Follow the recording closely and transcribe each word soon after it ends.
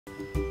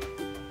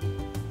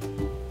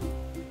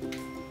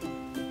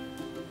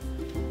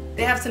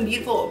They have some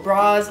beautiful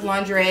bras,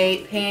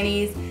 lingerie,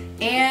 panties,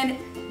 and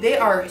they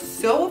are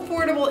so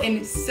affordable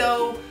and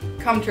so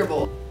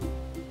comfortable.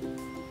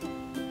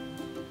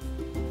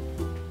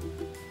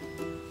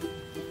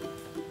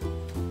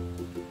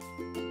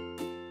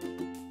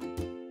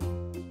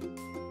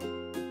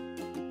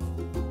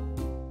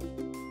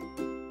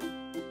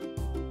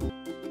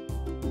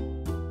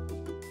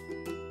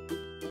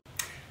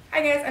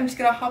 Hi guys, I'm just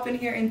gonna hop in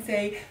here and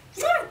say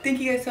thank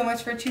you guys so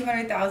much for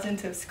 200,000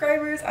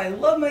 subscribers. I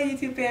love my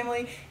YouTube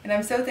family and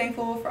I'm so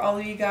thankful for all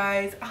of you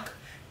guys.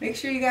 Make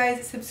sure you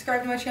guys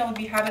subscribe to my channel if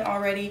you haven't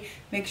already.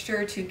 Make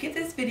sure to give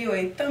this video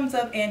a thumbs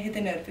up and hit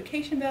the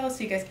notification bell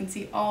so you guys can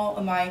see all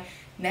of my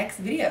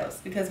next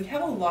videos, because we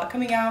have a lot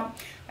coming out.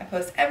 I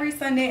post every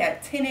Sunday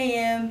at 10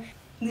 a.m.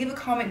 Leave a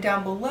comment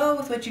down below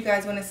with what you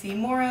guys want to see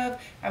more of.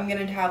 I'm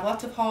going to have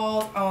lots of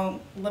hauls.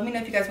 Let me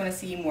know if you guys want to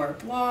see more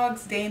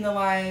vlogs, day in the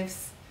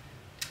lives,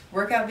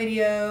 workout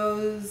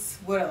videos,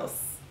 what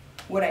else?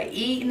 What I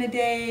eat in a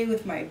day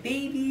with my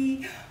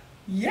baby.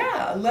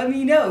 Yeah, let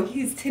me know.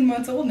 He's 10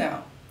 months old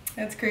now.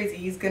 That's crazy.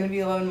 He's gonna be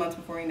 11 months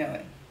before we know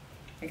it.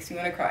 Makes me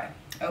wanna cry.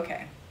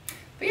 Okay.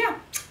 But yeah,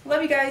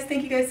 love you guys.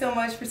 Thank you guys so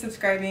much for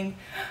subscribing.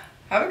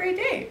 Have a great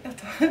day.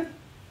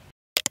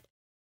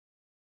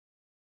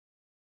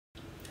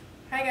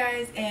 Hi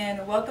guys,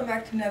 and welcome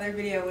back to another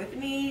video with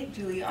me,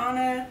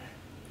 Juliana.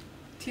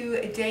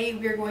 Today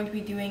we are going to be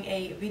doing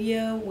a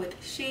video with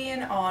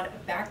Shein on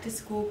back to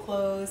school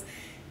clothes.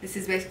 This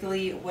is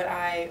basically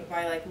my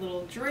like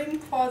little dream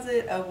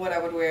closet of what I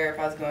would wear if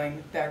I was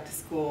going back to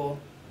school,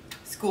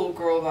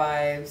 schoolgirl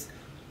vibes,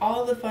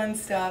 all the fun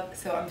stuff.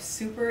 So I'm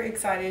super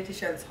excited to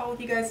share this haul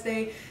with you guys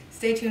today.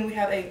 Stay tuned. We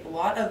have a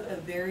lot of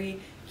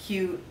very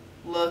cute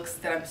looks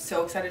that I'm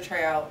so excited to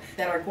try out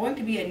that are going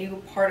to be a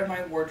new part of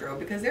my wardrobe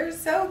because they're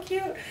so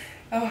cute.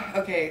 Oh,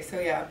 okay, so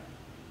yeah,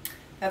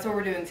 that's what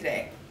we're doing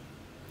today.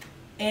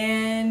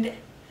 And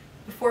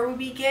before we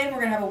begin,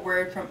 we're gonna have a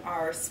word from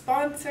our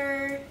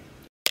sponsor.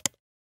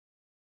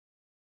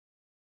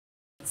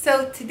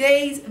 So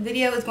today's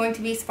video is going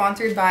to be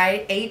sponsored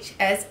by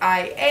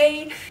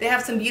Hsia. They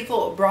have some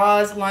beautiful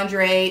bras,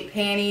 lingerie,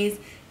 panties,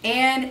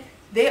 and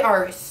they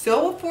are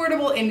so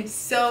affordable and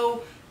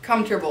so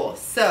comfortable.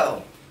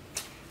 So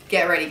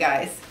get ready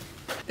guys.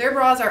 Their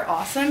bras are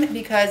awesome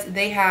because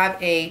they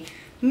have a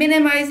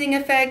minimizing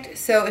effect.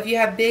 So if you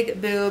have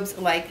big boobs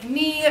like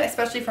me,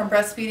 especially from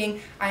breastfeeding,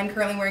 I'm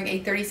currently wearing a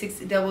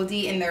 36 double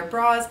D in their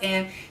bras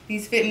and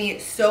these fit me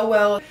so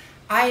well.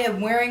 I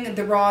am wearing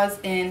the bras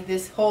in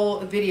this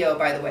whole video,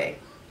 by the way.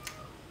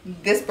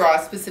 This bra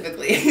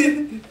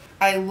specifically.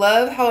 I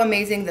love how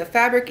amazing the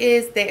fabric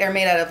is. They are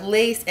made out of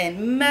lace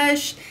and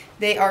mesh.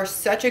 They are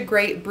such a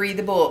great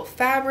breathable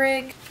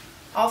fabric.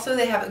 Also,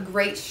 they have a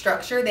great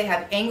structure. They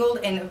have angled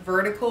and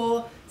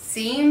vertical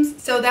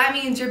seams. So that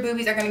means your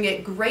boobies are gonna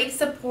get great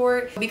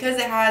support. Because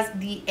it has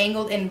the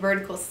angled and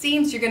vertical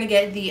seams, you're gonna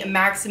get the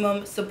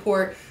maximum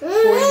support for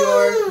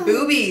your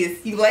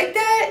boobies. You like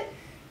that?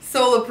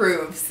 Soul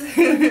approves.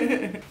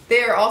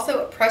 They are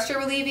also pressure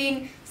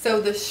relieving, so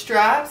the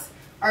straps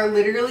are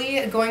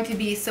literally going to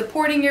be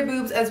supporting your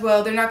boobs as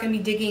well. They're not going to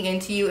be digging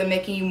into you and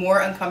making you more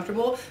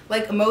uncomfortable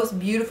like most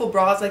beautiful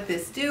bras like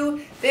this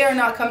do. They are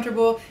not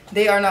comfortable,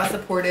 they are not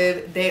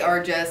supportive, they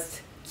are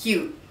just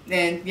cute.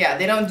 And yeah,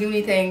 they don't do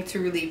anything to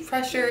relieve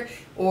pressure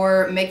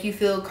or make you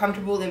feel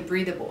comfortable and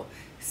breathable.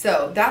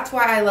 So that's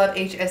why I love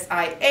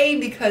Hsia,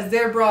 because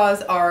their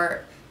bras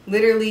are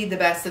literally the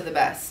best of the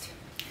best.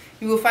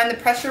 You will find the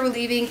pressure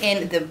relieving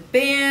in the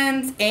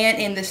bands and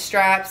in the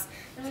straps.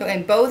 So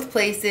in both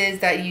places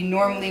that you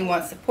normally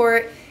want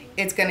support,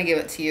 it's gonna give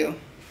it to you.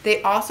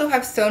 They also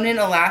have sewn in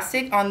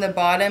elastic on the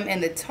bottom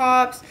and the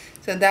tops.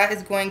 So that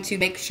is going to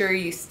make sure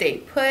you stay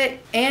put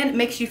and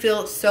makes you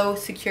feel so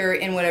secure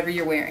in whatever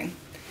you're wearing.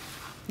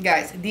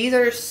 Guys, these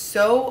are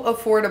so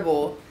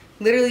affordable.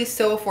 Literally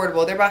so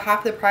affordable. They're about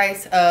half the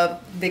price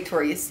of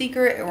Victoria's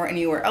Secret or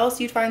anywhere else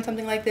you'd find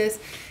something like this.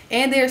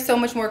 And they are so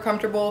much more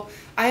comfortable.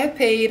 I have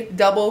paid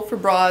double for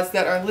bras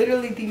that are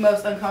literally the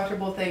most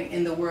uncomfortable thing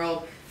in the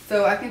world.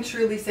 So I can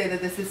truly say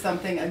that this is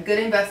something, a good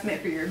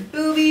investment for your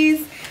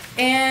boobies,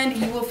 and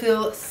you will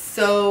feel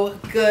so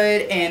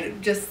good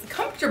and just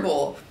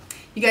comfortable.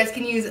 You guys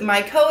can use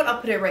my code. I'll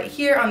put it right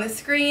here on the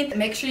screen.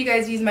 Make sure you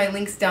guys use my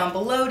links down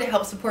below to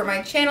help support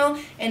my channel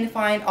and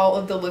find all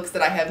of the looks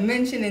that I have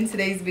mentioned in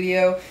today's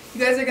video.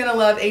 You guys are gonna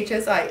love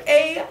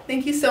Hsia.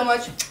 Thank you so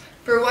much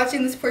for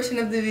watching this portion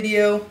of the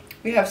video.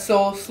 We have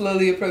Soul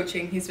slowly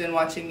approaching. He's been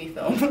watching me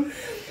film.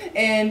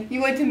 And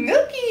you went to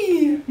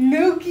Milky.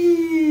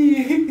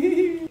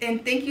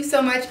 And thank you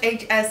so much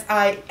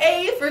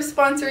Hsia for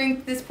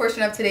sponsoring this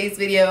portion of today's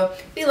video.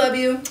 We love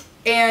you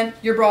and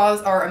your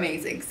bras are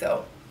amazing,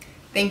 so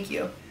thank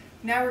you.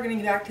 Now we're gonna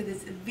get back to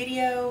this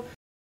video.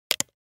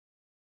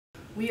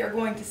 We are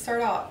going to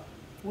start off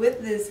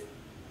with this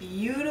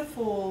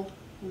beautiful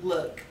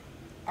look,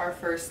 our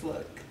first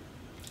look.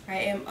 I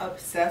am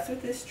obsessed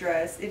with this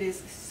dress. It is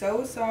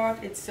so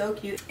soft, it's so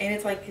cute, and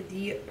it's like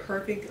the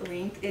perfect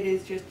length. It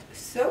is just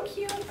so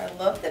cute. I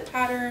love the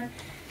pattern.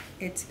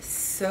 It's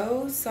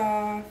so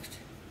soft.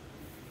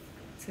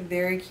 It's a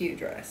very cute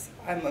dress.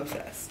 I'm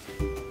obsessed.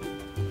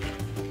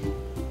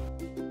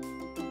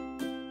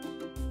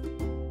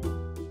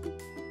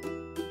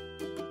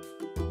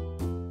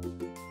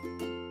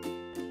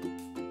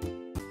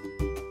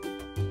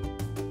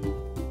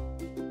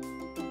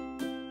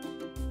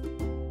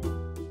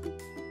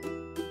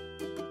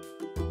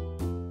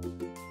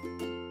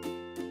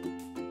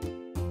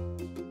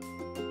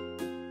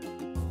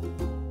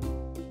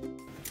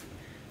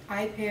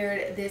 I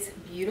paired this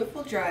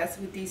beautiful dress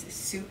with these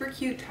super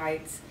cute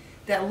tights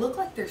that look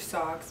like they're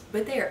socks,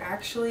 but they are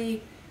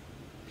actually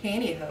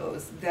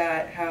pantyhose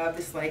that have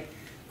this like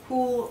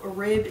cool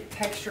rib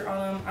texture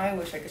on them. I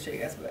wish I could show you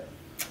guys, but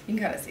you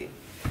can kind of see.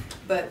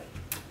 But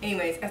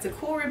anyways, it has a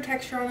cool rib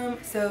texture on them,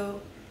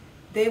 so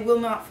they will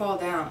not fall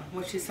down,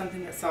 which is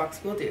something that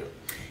socks will do.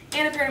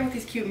 And I paired them with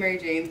these cute Mary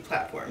Jane's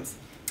platforms.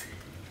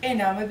 And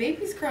now my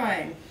baby's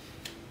crying.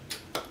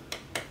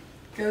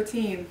 Go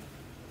team.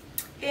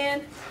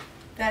 And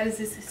that is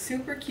this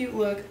super cute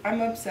look.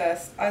 I'm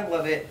obsessed. I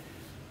love it.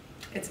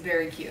 It's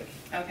very cute.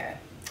 Okay,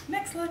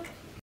 next look.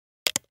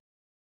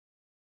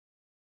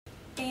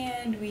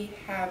 And we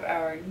have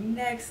our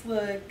next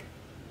look,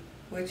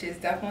 which is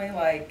definitely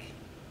like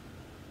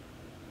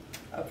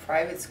a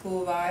private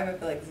school vibe. I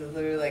feel like this is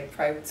literally like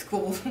private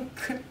school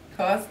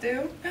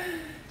costume.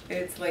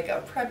 It's like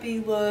a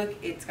preppy look.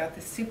 It's got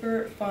the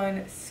super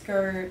fun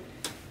skirt,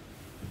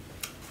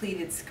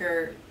 pleated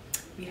skirt.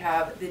 We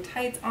have the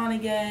tights on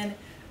again.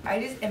 I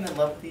just am in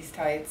love with these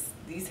tights.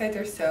 These tights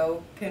are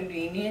so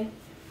convenient,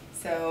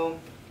 so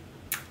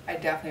I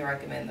definitely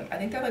recommend them. I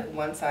think they're like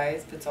one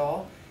size fits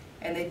all,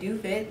 and they do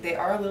fit. They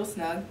are a little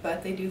snug,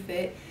 but they do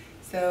fit,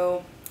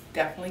 so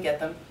definitely get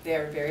them. They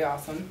are very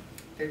awesome.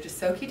 They're just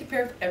so cute to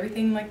pair with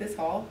everything like this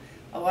haul.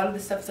 A lot of the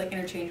stuff is like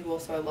interchangeable,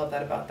 so I love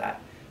that about that.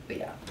 But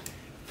yeah.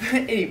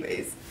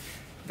 Anyways,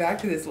 back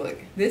to this look.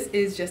 This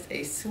is just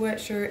a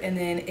sweatshirt, and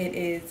then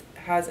it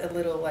has a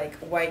little like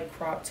white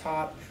crop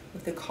top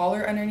with the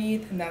collar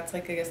underneath, and that's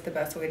like I guess the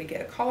best way to get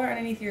a collar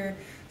underneath your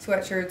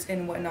sweatshirts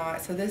and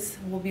whatnot. So this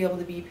will be able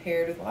to be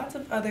paired with lots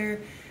of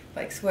other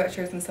like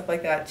sweatshirts and stuff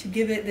like that to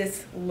give it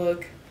this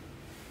look.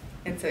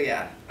 And so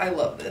yeah, I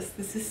love this.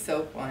 This is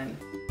so fun.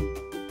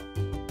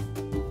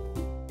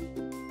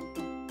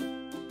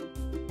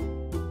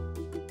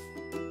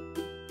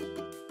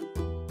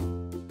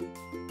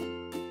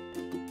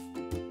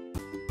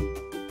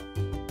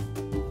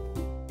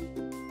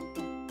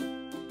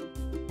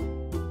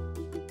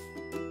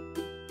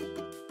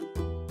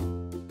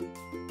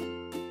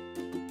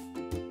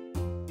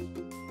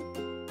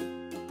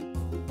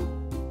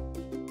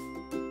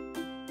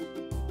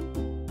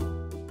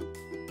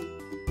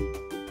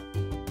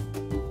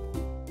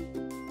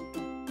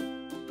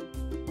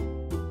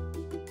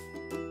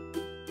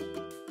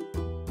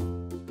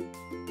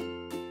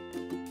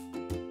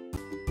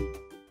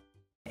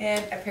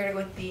 And I paired it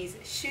with these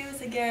shoes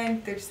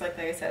again. They're just like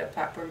I said, a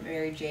platform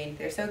Mary Jane.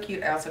 They're so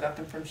cute. I also got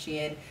them from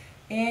Shein.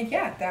 And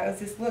yeah, that was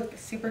this look.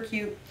 Super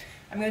cute.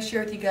 I'm going to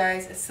share with you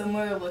guys a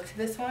similar look to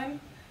this one,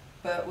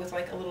 but with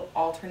like a little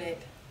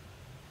alternate.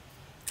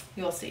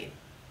 You'll see.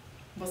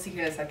 We'll see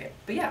here in a second.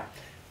 But yeah,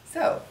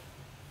 so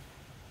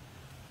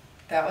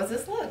that was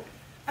this look.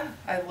 Oh,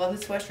 I love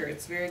the sweatshirt.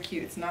 It's very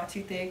cute. It's not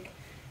too thick.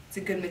 It's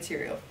a good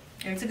material.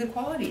 And it's a good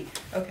quality.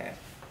 Okay.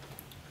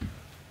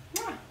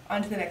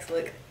 On to the next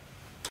look.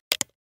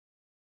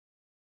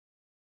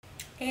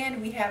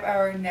 And we have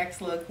our next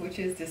look, which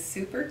is this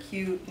super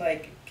cute,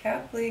 like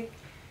Catholic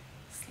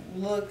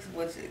look.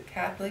 What's it?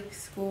 Catholic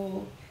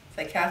school. It's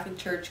like Catholic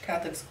church,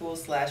 Catholic school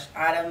 /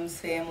 Addams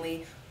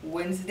Family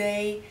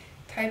Wednesday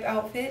type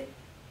outfit.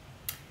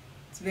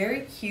 It's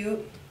very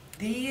cute.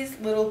 These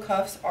little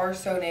cuffs are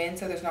sewn in,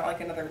 so there's not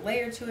like another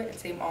layer to it.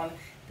 It's same on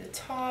the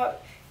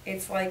top.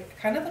 It's like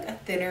kind of like a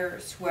thinner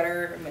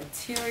sweater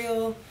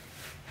material,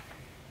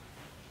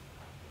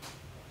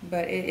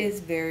 but it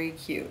is very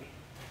cute.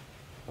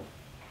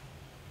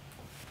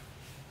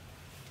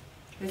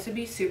 This would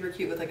be super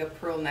cute with like a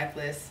pearl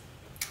necklace,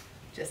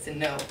 just a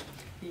note.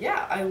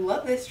 Yeah, I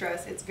love this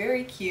dress. It's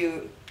very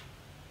cute.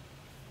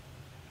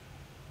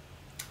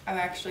 I'm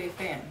actually a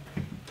fan.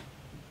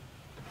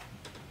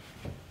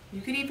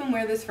 You could even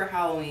wear this for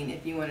Halloween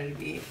if you wanted to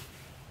be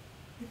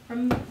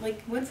from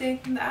like Wednesday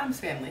from the Addams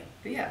Family.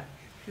 But yeah,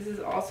 this is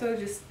also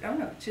just, I don't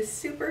know, just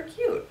super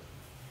cute.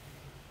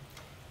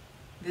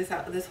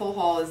 This whole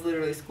haul is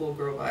literally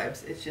schoolgirl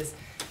vibes. It's just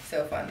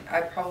so fun. I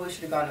probably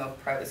should have gone to a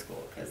private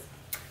school because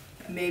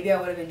maybe I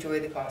would have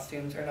enjoyed the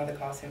costumes, or not the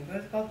costumes, what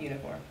is it called?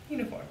 Uniform.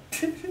 Uniform.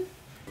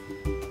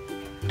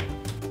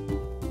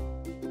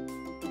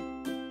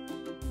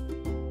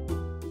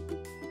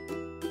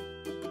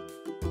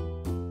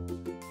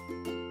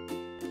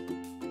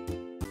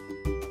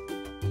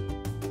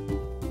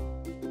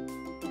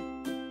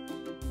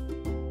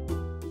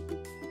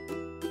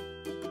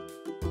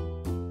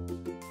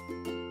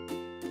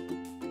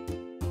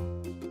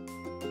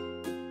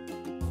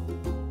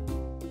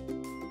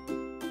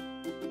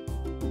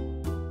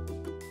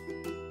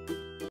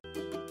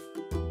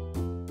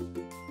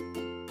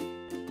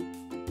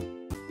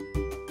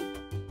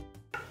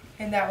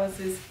 And that was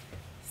this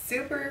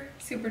super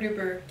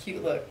duper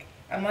cute look.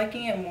 I'm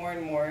liking it more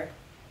and more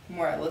the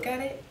more I look at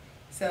it.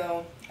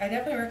 So I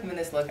definitely recommend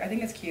this look. I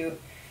think it's cute.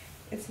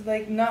 It's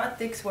like not a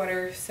thick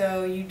sweater,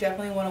 so you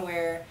definitely want to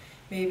wear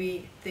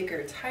maybe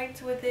thicker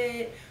tights with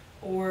it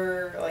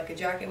or like a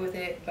jacket with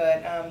it,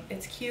 but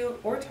it's cute.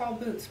 Or tall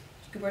boots.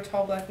 You could wear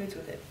tall black boots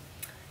with it.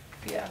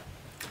 But yeah,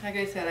 like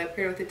I said, I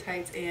paired it with the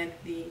tights and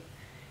the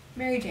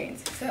Mary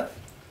Janes. So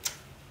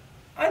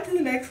on to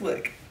the next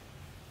look.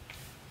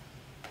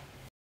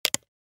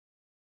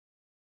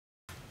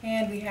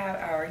 And we have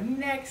our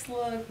next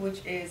look,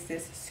 which is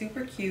this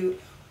super cute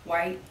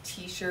white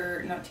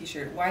t-shirt, not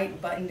t-shirt, white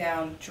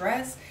button-down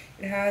dress.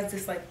 It has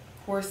this like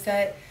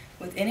corset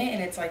within it,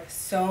 and it's like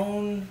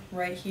sewn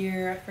right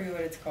here. I forget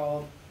what it's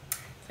called.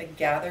 It's like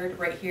gathered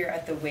right here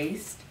at the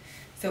waist.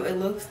 So it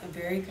looks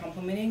very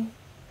complimenting.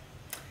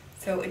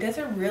 So it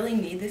doesn't really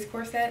need this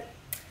corset,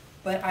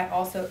 but I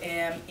also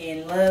am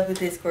in love with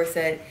this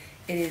corset.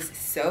 It is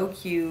so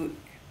cute.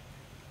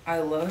 I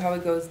love how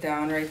it goes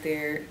down right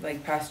there,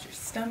 like past your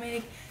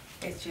stomach.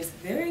 It's just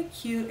very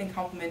cute and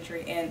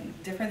complimentary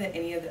and different than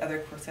any of the other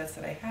corsets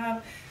that I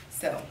have.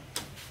 So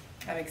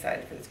I'm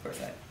excited for this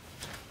corset.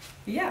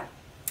 But yeah,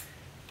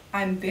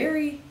 I'm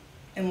very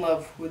in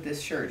love with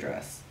this shirt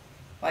dress.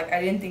 Like,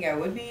 I didn't think I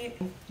would be.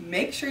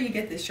 Make sure you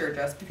get this shirt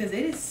dress because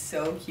it is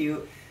so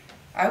cute.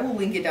 I will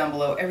link it down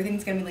below.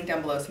 Everything's gonna be linked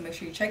down below, so make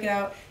sure you check it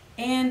out.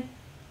 And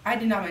I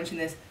did not mention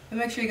this, but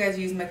make sure you guys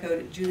use my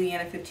code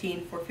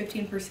Juliana15 for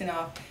 15%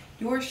 off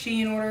your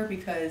Shein order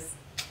because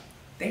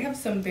they have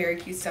some very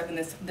cute stuff in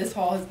this. This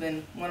haul has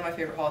been one of my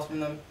favorite hauls from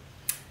them.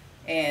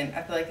 And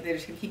I feel like they're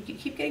just gonna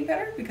keep getting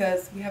better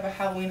because we have a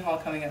Halloween haul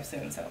coming up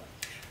soon. So,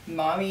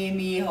 mommy and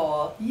me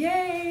haul.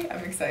 Yay!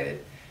 I'm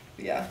excited.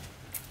 But yeah,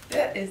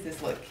 that is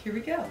this look. Here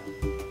we go.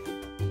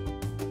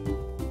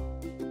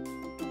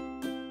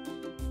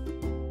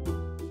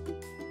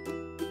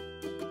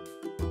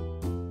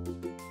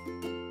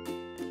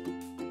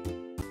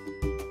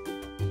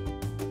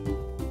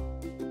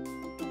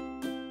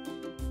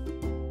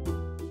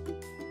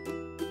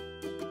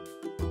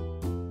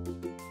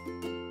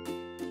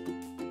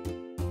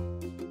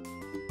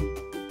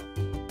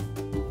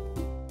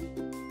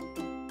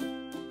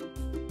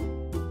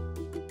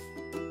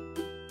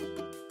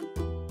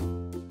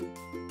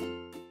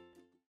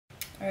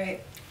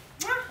 Alright,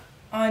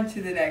 on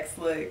to the next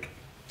look.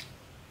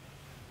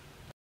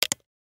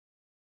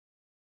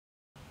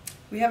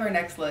 We have our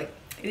next look.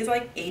 It is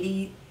like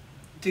 80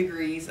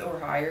 degrees or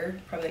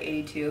higher, probably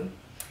 82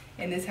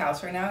 in this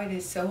house right now. It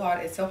is so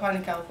hot. It's so hot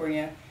in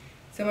California.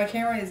 So my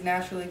camera is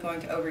naturally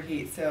going to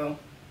overheat, so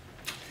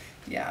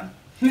yeah.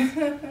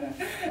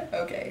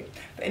 Okay,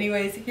 but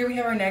anyways, here we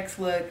have our next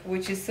look,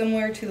 which is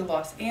similar to the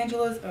Los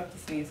Angeles, oh, I have to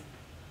sneeze.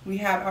 We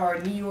have our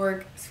New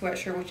York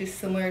sweatshirt, which is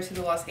similar to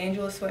the Los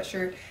Angeles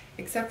sweatshirt,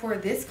 except for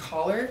this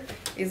collar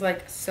is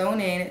like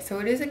sewn in. So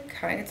it is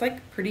it's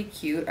like pretty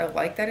cute. I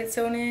like that it's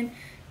sewn in,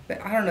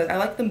 but I don't know. I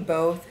like them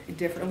both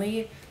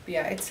differently. But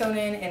yeah, it's sewn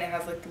in and it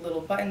has like the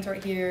little buttons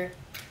right here.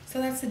 So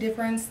that's the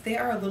difference. They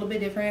are a little bit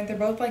different. They're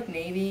both like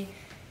navy.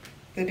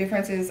 The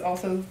difference is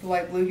also the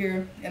light blue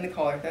here and the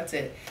collar. That's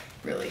it,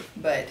 really.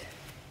 But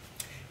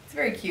it's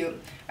very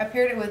cute. I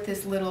paired it with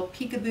this little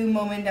peekaboo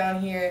moment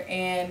down here,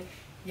 and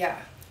yeah,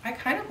 I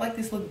kind of like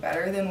this look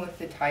better than with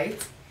the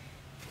tights,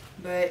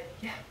 but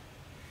yeah,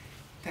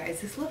 that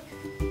is this look.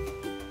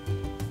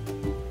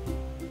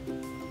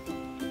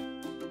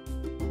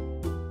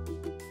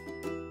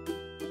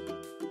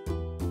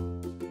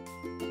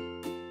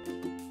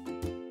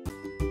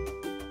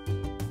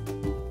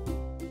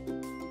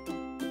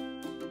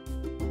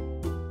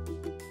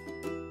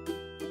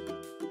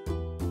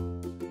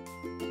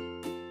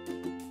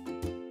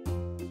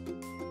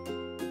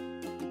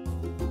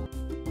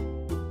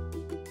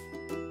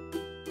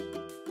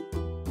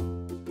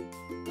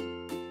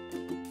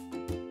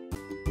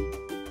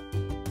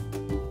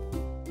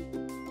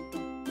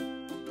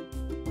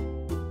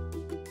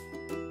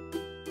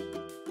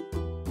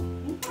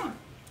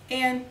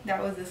 And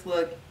that was this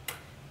look.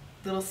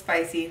 Little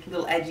spicy,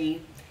 little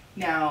edgy.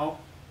 Now,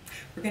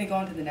 we're gonna go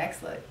on to the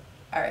next look.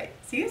 All right,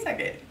 see you in a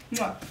second.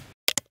 Mwah.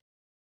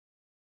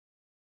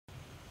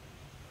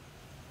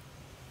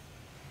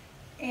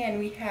 And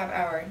we have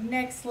our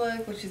next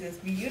look, which is this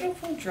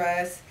beautiful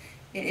dress.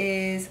 It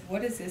is,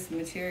 what is this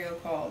material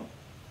called?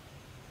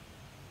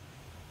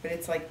 But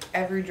it's like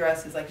every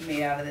dress is like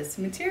made out of this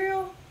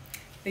material.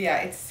 But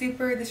yeah,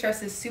 this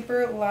dress is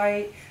super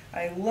light.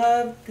 I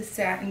love the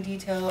satin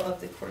detail of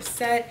the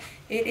corset.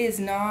 It is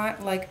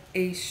not like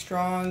a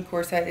strong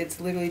corset. It's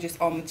literally just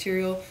all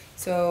material.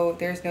 So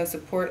there's no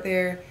support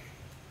there.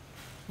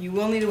 You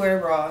will need to wear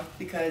a bra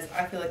because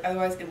I feel like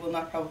otherwise it will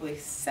not probably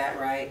set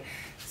right.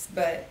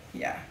 But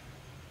yeah,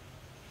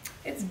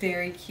 it's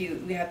very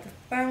cute. We have the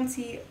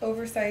bouncy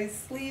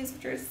oversized sleeves,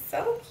 which are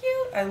so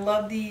cute. I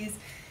love these.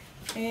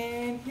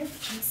 And yep,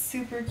 it's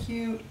super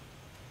cute.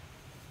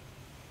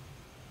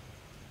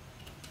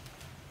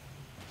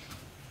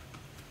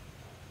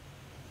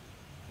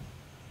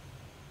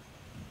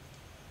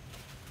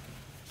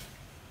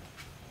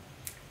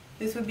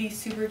 This would be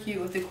super cute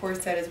with the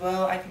corset as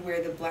well. I could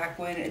wear the black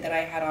one that I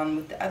had on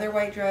with the other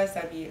white dress.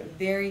 That'd be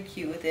very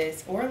cute with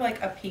this. Or like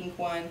a pink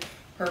one,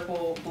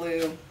 purple,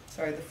 blue.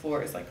 Sorry, the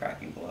floor is like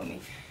cracking below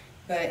me.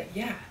 But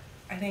yeah,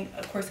 I think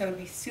a corset would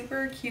be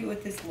super cute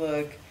with this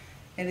look.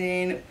 And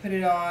then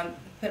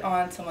put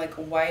on some like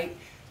white,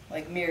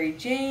 like Mary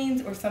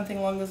Jane's or something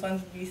along those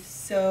lines would be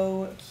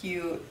so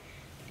cute.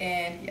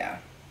 And yeah,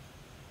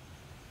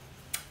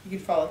 you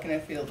could frolic in a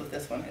field with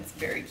this one. It's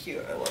very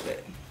cute. I love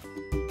it.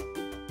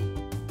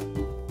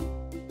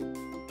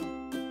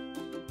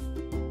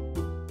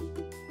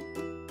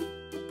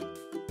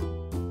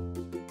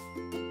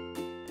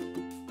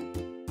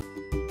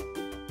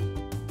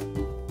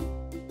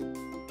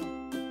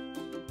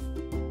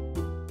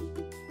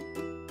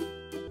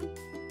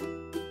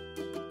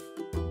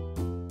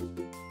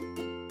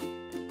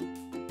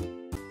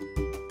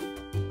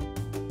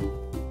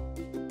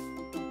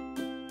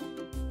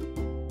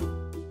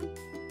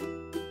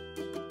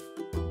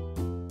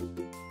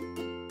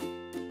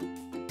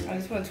 I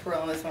just want to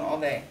twirl on this one all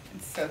day.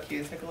 It's so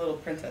cute. It's like a little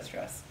princess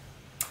dress.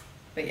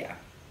 But yeah,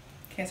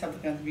 can't stop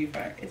looking at the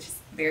viewfinder. It's just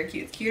very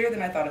cute. It's cuter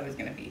than I thought it was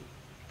going to be.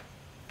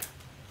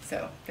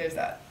 So there's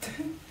that.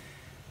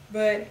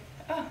 But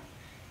and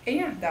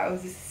yeah, that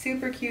was a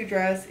super cute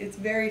dress. It's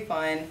very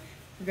fun,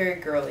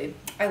 very girly.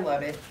 I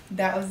love it.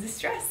 That was this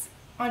dress.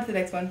 On to the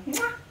next one.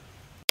 Mwah!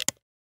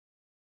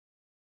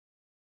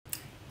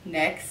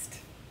 Next,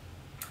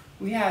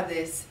 we have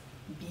this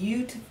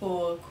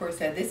beautiful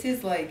corset. This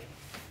is like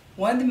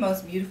one of the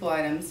most beautiful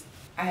items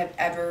I have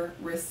ever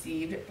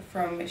received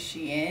from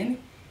Shein.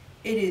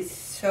 It is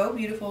so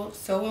beautiful,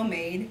 so well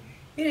made.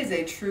 It is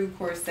a true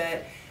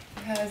corset.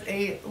 It has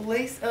a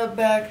lace up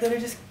back that I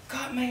just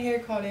got my hair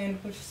caught in,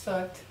 which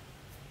sucked.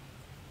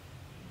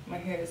 My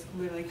hair is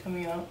literally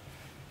coming out.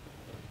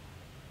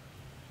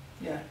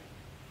 Yeah.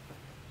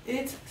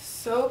 It's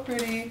so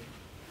pretty.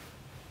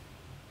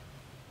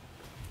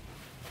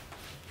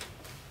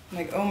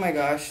 Like, oh my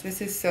gosh,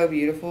 this is so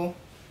beautiful.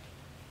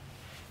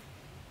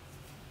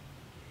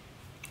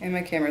 And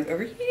my camera's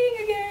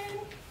overheating again.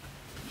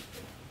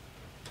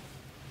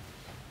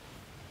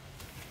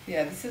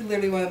 Yeah, this is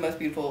literally one of the most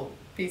beautiful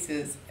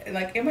pieces,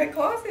 like, in my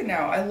closet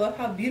now. I love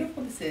how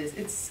beautiful this is.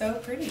 It's so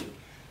pretty.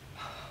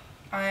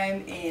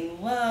 I'm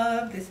in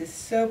love. This is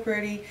so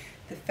pretty.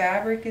 The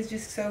fabric is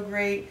just so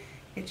great.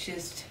 It's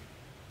just,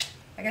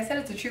 like I said,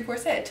 it's a true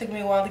corset. It took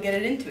me a while to get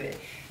it into it.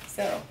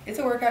 So it's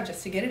a workout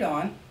just to get it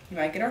on. You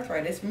might get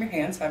arthritis from your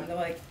hands, so I'm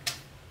like,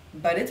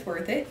 but it's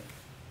worth it.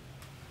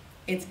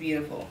 It's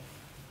beautiful.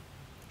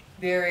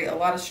 A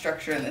lot of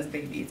structure in this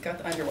baby. It's got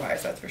the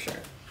underwires, that's for sure.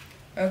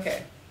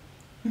 Okay.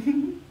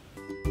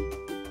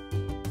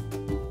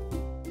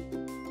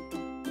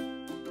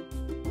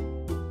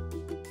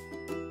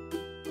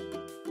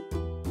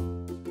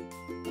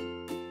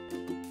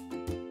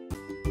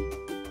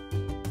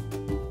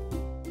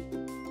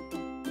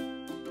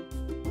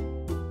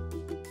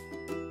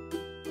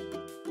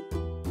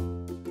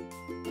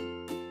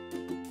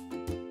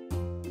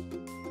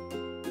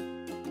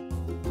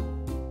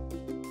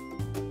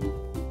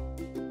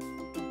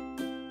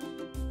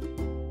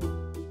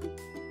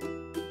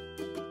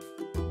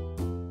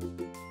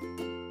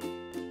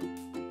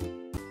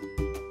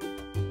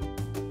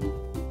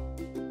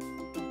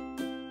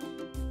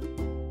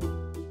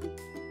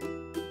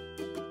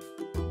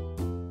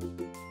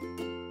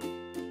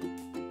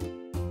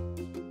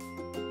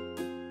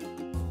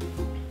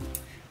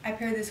 I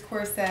paired this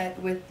corset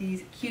with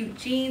these cute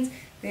jeans.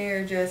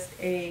 They're just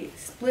a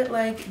split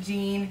leg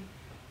jean,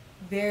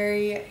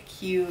 very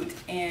cute,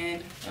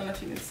 and I don't know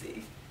if you can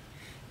see.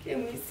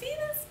 Can we see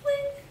the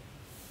split?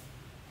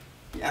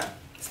 Yeah,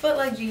 split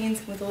leg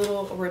jeans with a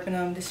little rip in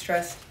them,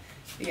 distressed.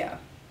 But yeah,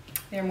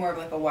 they're more of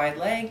like a wide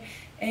leg,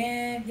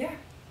 and yeah,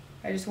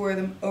 I just wear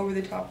them over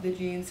the top of the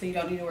jeans, so you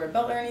don't need to wear a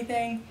belt or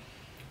anything.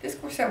 This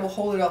corset will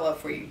hold it all up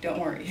for you, don't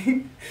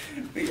worry.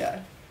 But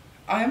yeah,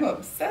 I'm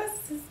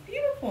obsessed. It's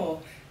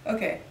beautiful.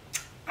 Okay,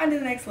 on to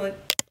the next look.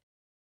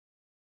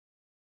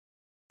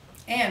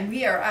 And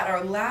we are at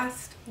our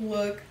last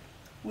look,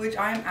 which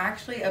I'm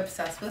actually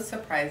obsessed with,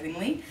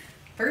 surprisingly.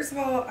 First of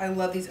all, I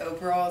love these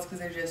overalls because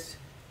they're just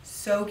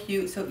so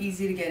cute, so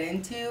easy to get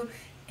into.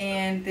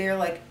 And they're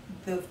like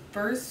the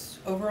first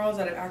overalls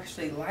that I've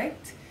actually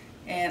liked.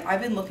 And I've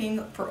been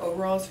looking for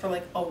overalls for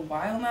like a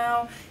while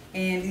now.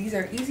 And these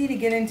are easy to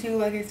get into.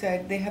 Like I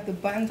said, they have the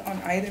buttons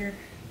on either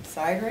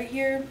side right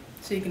here,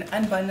 so you can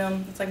unbutton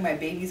them. It's like my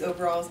baby's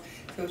overalls,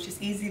 so it's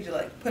just easy to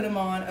like put them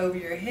on over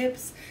your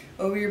hips,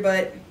 over your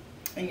butt,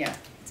 and yeah,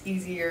 it's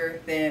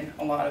easier than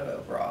a lot of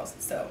overalls.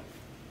 So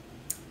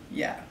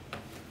yeah,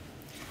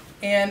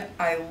 and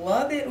I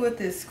love it with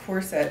this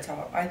corset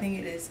top. I think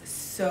it is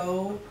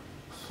so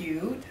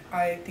cute.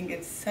 I think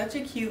it's such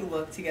a cute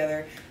look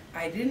together.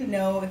 I didn't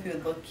know if it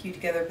would look cute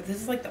together, but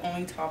this is like the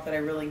only top that I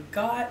really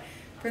got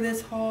for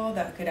this haul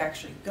that could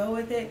actually go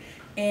with it,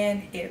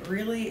 and it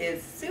really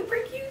is super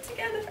cute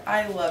together.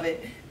 I love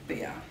it. But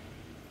yeah,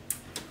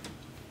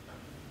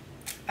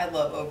 I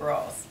love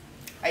overalls.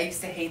 I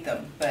used to hate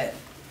them, but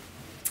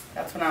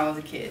that's when I was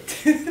a kid.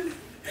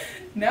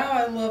 now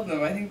I love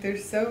them. I think they're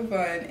so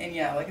fun. And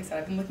yeah, like I said,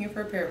 I've been looking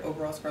for a pair of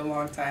overalls for a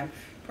long time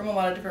from a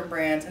lot of different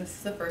brands, and this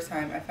is the first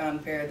time I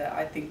found a pair that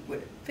I think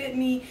would fit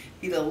me,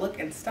 be the look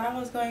and style I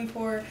was going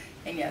for.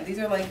 And yeah, these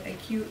are like a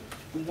cute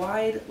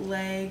wide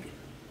leg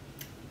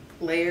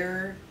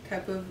layer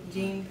type of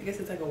jean. I guess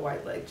it's like a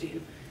wide leg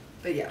jean,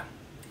 but yeah,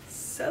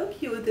 so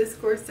cute with this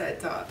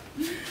corset top.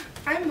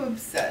 I'm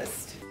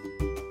obsessed.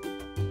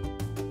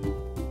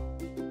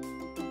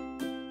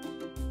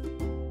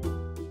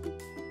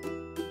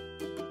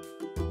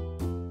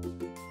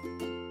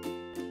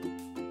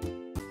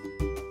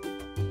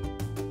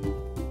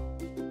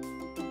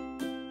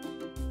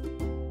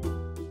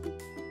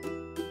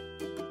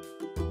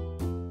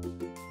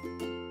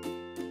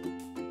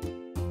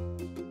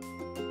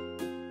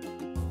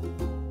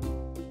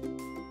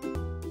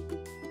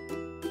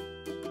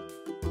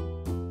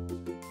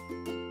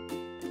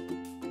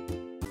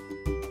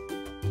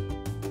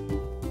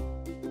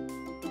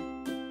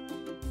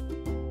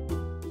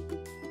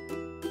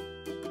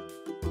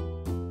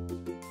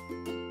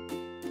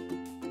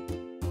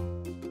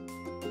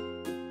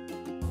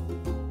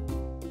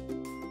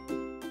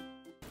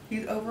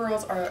 These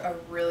overalls are a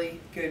really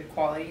good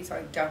quality, so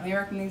I definitely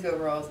recommend these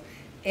overalls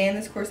and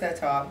this corset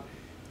top.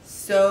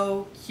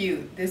 So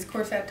cute. This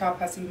corset top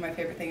has to be my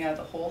favorite thing out of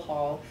the whole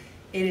haul.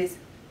 It is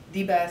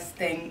the best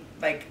thing.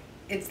 Like,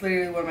 it's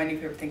literally one of my new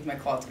favorite things in my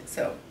closet,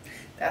 so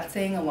that's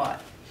saying a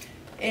lot.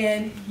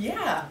 And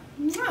yeah,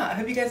 I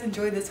hope you guys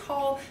enjoyed this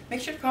haul. Make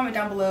sure to comment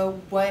down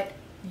below what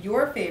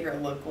your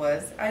favorite look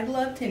was. I'd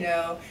love to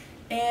know.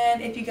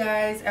 And if you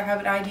guys have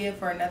an idea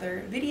for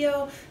another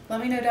video, let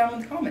me know down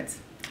in the comments.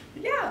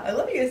 Yeah, I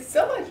love you guys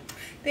so much.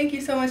 Thank you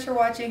so much for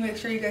watching. Make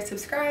sure you guys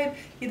subscribe,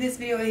 give this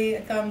video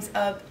a thumbs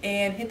up,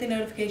 and hit the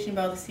notification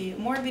bell to see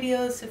more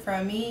videos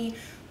from me.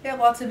 We have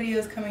lots of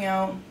videos coming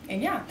out.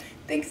 And yeah,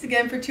 thanks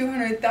again for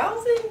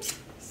 200,000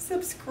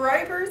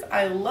 subscribers.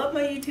 I love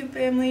my YouTube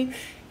family,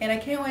 and I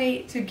can't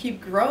wait to keep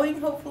growing,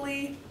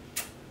 hopefully,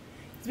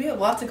 because we have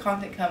lots of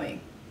content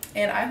coming.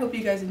 And I hope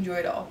you guys enjoy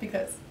it all,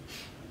 because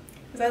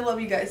I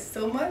love you guys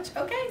so much.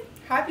 Okay,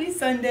 happy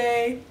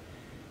Sunday.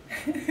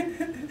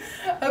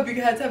 Hope you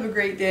guys have a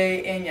great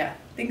day, and yeah,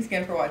 thanks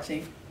again for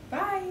watching.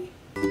 Bye.